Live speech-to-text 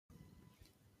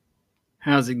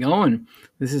How's it going?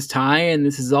 This is Ty, and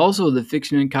this is also the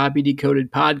Fiction and Copy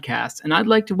Decoded podcast, and I'd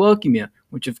like to welcome you,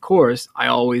 which of course I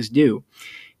always do.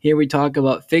 Here we talk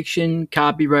about fiction,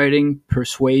 copywriting,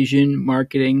 persuasion,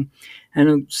 marketing,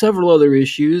 and several other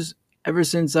issues ever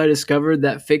since I discovered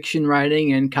that fiction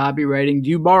writing and copywriting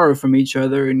do borrow from each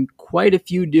other in quite a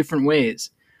few different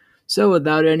ways. So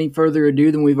without any further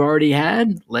ado than we've already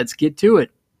had, let's get to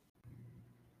it.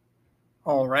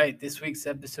 All right, this week's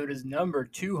episode is number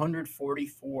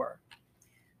 244.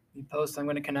 The post I'm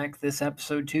going to connect this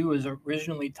episode to is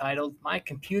originally titled My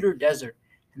Computer Desert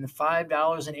and the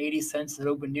 $5.80 that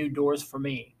opened new doors for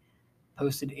me.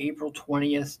 Posted April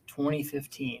 20th,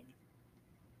 2015.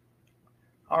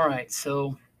 All right,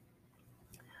 so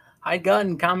I'd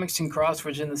gotten Comics and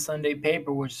Crosswords in the Sunday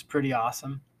paper, which is pretty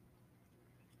awesome.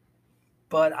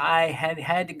 But I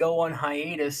had to go on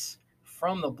hiatus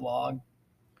from the blog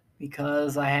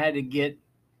because I had to get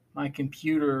my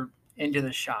computer into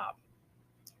the shop.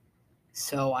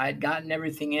 So I had gotten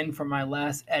everything in for my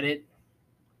last edit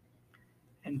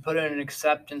and put in an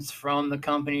acceptance from the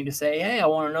company to say, hey, I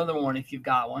want another one if you've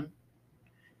got one.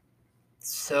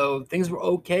 So things were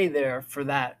okay there for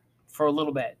that for a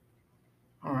little bit.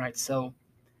 All right, so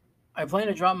I plan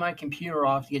to drop my computer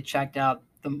off to get checked out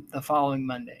the following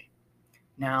Monday.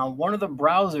 Now, one of the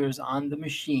browsers on the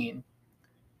machine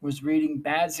was reading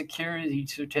bad security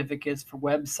certificates for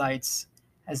websites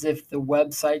as if the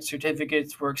website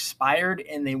certificates were expired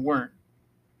and they weren't.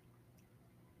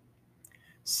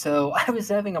 So I was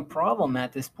having a problem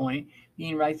at this point,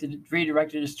 being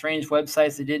redirected to strange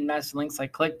websites that didn't match the links I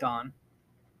clicked on.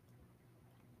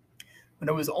 But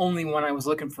it was only when I was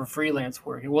looking for freelance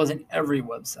work. It wasn't every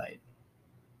website.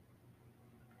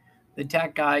 The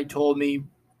tech guy told me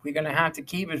we're going to have to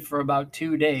keep it for about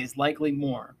 2 days, likely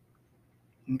more.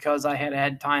 And because I had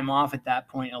had time off at that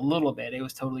point a little bit, it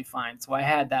was totally fine. So I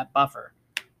had that buffer.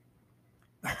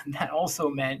 That also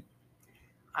meant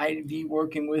I'd be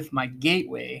working with my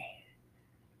Gateway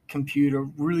computer,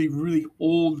 really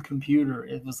old computer.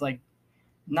 It was like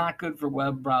not good for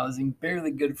web browsing, barely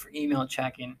good for email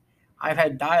checking. I've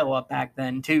had dial-up back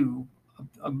then too,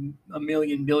 a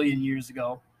million billion years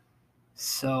ago.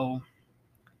 So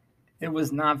it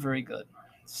was not very good.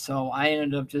 So I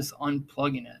ended up just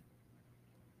unplugging it,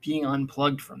 being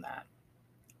unplugged from that.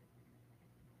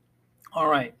 All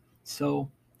right,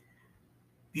 so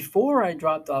before I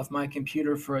dropped off my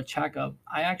computer for a checkup,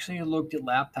 I actually looked at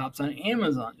laptops on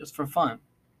Amazon just for fun.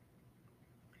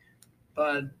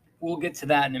 But we'll get to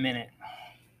that in a minute.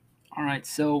 All right,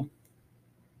 so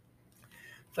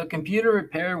the computer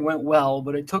repair went well,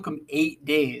 but it took them 8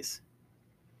 days.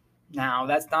 Now,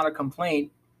 that's not a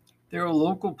complaint. They're a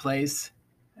local place,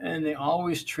 and they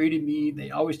always treated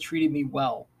me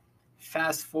well.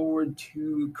 Fast forward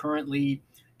to currently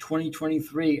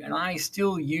 2023, and I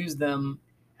still use them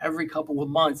every couple of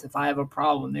months if I have a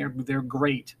problem. They're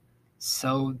great.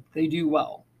 So they do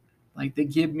well. Like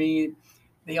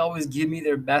they always give me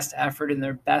their best effort and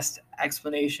their best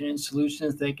explanation and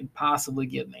solutions they can possibly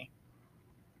give me.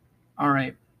 All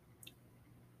right.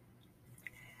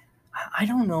 I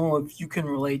don't know if you can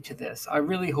relate to this. I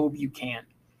really hope you can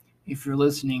if you're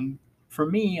listening. For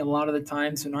me, a lot of the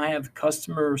times when I have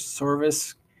customer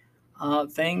service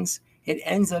things, it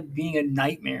ends up being a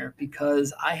nightmare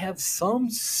because I have some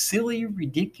silly,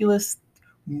 ridiculous,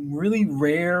 really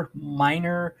rare,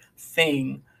 minor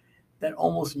thing that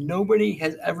almost nobody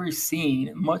has ever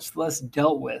seen, much less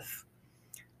dealt with,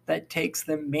 that takes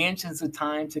them mansions of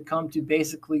time to come to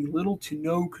basically little to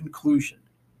no conclusion.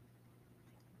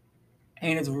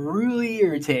 And it's really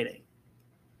irritating.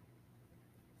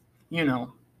 You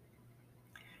know,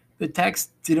 the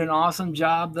text did an awesome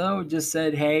job, though. It just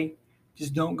said, hey,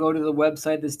 just don't go to the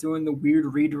website that's doing the weird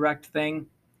redirect thing.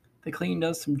 They cleaned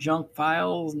up some junk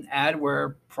files and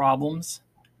adware problems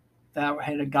that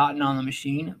had gotten on the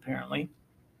machine, apparently.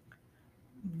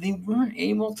 They weren't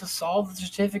able to solve the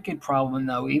certificate problem,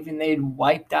 though. Even they'd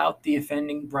wiped out the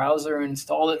offending browser and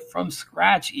installed it from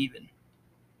scratch, even.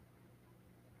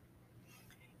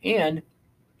 And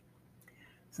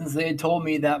since they had told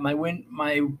me that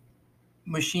my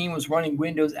machine was running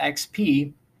Windows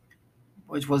XP,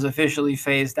 which was officially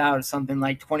phased out at something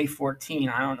like 2014.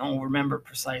 I don't remember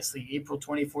precisely. April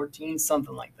 2014,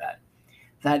 something like that.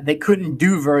 That they couldn't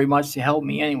do very much to help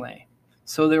me anyway.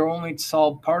 So they were only to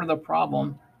solve part of the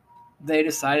problem. They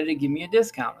decided to give me a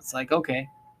discount. It's like, okay.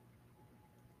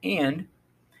 And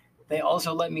they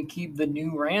also let me keep the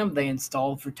new RAM they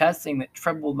installed for testing that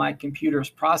tripled my computer's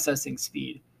processing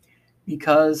speed.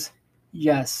 Because,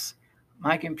 yes,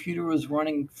 my computer was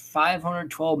running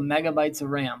 512 megabytes of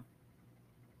RAM.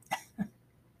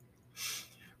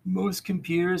 Most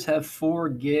computers have 4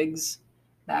 gigs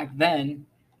back then.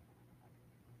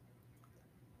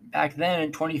 Back then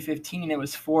in 2015, it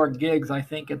was 4 gigs, I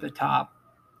think, at the top,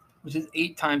 which is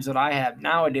 8 times what I have.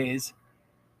 Nowadays,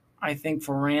 I think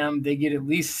for RAM, they get at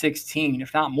least 16,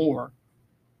 if not more.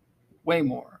 Way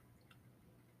more.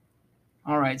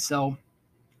 All right, so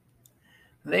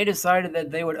they decided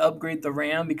that they would upgrade the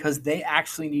RAM because they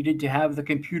actually needed to have the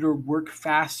computer work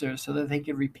faster so that they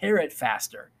could repair it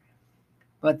faster.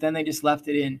 But then they just left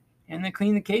it in and they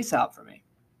cleaned the case out for me,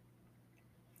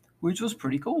 which was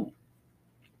pretty cool.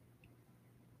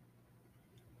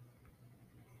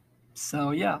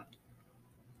 So, yeah.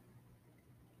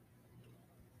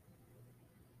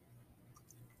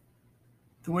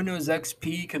 The Windows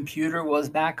XP computer was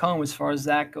back home as far as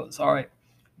that goes. All right,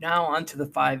 now on to the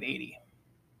 580.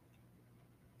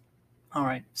 All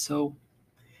right, so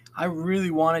I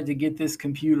really wanted to get this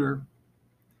computer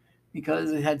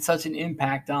because it had such an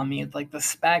impact on me. It's like the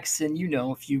specs, and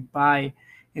if you buy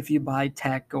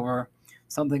tech or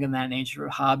something of that nature,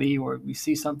 a hobby, or you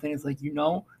see something, it's like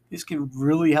this could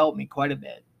really help me quite a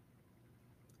bit.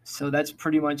 So that's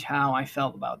pretty much how I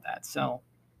felt about that. So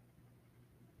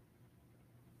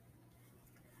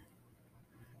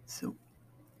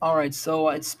all right, so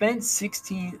I'd spent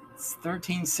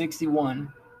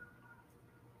 $13.61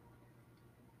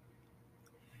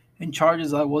 in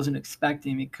charges I wasn't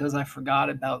expecting because I forgot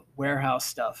about warehouse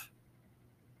stuff.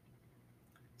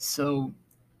 So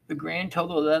the grand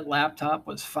total of that laptop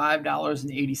was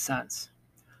 $5.80.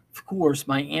 Of course,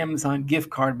 my Amazon gift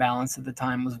card balance at the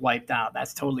time was wiped out.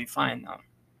 That's totally fine though.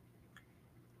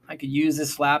 I could use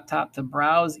this laptop to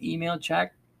browse, email,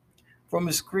 check from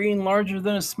a screen larger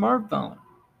than a smartphone.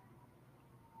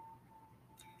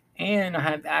 And I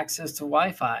have access to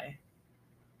Wi-Fi.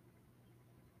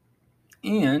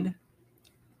 And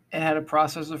it had a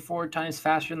processor 4 times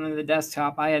faster than the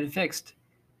desktop I had fixed,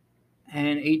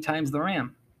 and 8 times the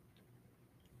RAM.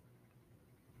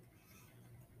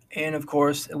 And of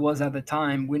course, it was at the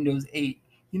time Windows 8.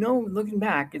 Looking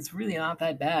back, it's really not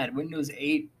that bad. Windows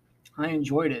 8, I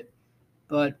enjoyed it.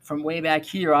 But from way back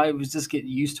here, I was just getting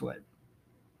used to it.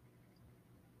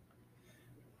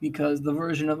 Because the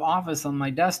version of Office on my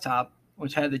desktop,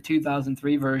 which had the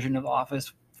 2003 version of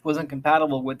Office, wasn't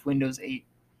compatible with Windows 8.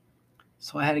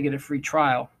 So I had to get a free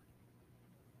trial.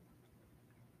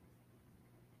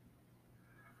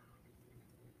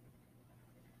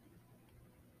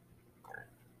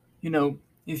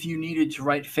 If you needed to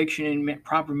write fiction in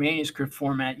proper manuscript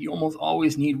format, you almost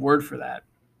always need Word for that.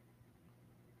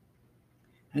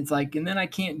 And it's like, and then I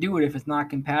can't do it if it's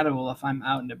not compatible if I'm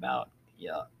out and about.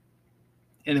 Yeah.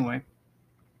 Anyway.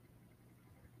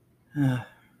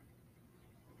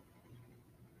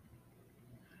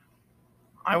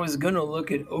 I was going to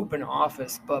look at Open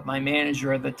Office, but my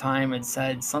manager at the time had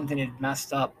said something had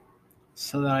messed up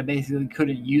so that I basically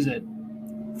couldn't use it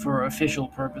for official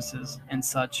purposes and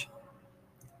such.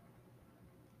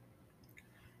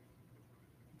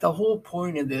 The whole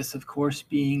point of this, of course,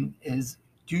 being is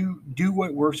do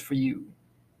what works for you.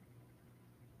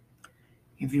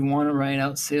 If you want to write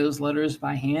out sales letters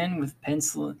by hand with pen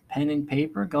and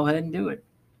paper, go ahead and do it.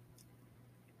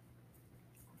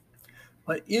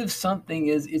 But if something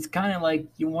it's kind of like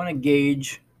you want to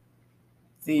gauge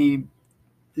the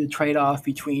trade-off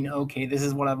between, okay, this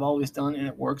is what I've always done and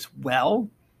it works well.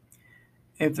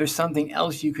 If there's something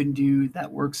else you can do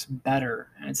that works better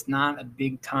and it's not a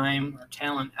big time or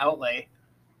talent outlay,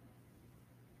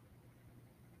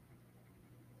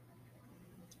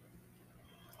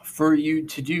 for you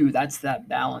to do, that's that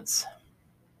balance.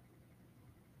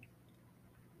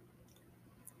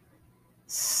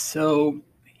 So,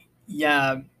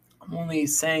 yeah, I'm only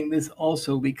saying this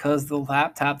also because the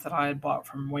laptop that I had bought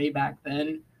from way back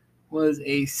then was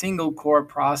a single core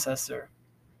processor.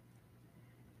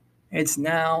 It's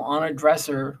now on a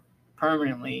dresser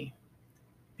permanently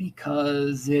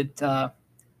because it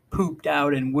pooped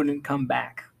out and wouldn't come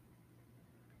back.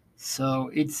 So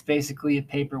it's basically a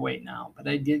paperweight now, but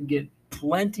I did get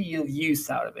plenty of use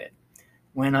out of it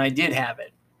when I did have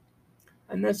it.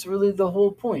 And that's really the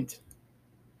whole point.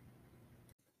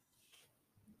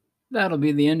 That'll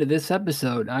be the end of this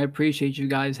episode. I appreciate you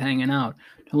guys hanging out.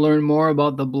 To learn more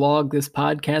about the blog this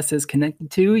podcast is connected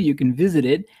to, you can visit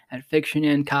it at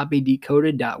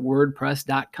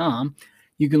fictionandcopydecoded.wordpress.com.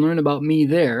 You can learn about me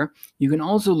there. You can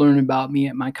also learn about me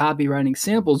at my copywriting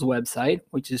samples website,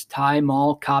 which is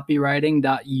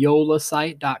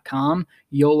tymallcopywriting.yolasite.com.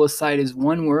 Yolasite is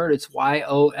one word. It's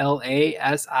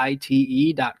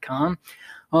YOLASITE.com.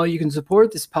 You can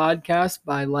support this podcast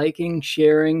by liking,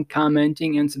 sharing,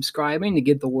 commenting, and subscribing to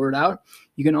get the word out.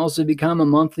 You can also become a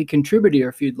monthly contributor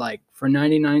if you'd like. For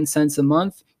 99 cents a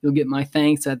month, you'll get my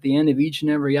thanks at the end of each and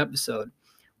every episode.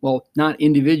 Well, not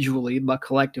individually, but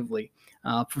collectively.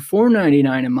 For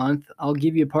 $4.99 a month, I'll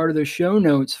give you part of the show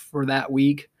notes for that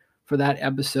week, for that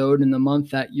episode, in the month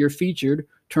that you're featured.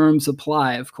 Terms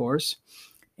apply, of course.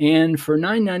 And for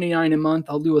 $9.99 a month,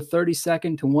 I'll do a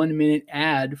 30-second to 1-minute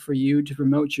ad for you to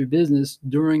promote your business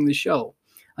during the show.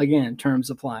 Again, terms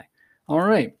apply. All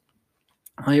right.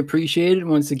 I appreciate it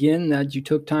once again that you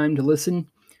took time to listen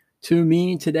to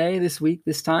me today, this week,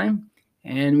 this time.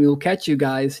 And we will catch you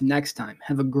guys next time.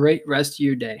 Have a great rest of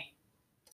your day.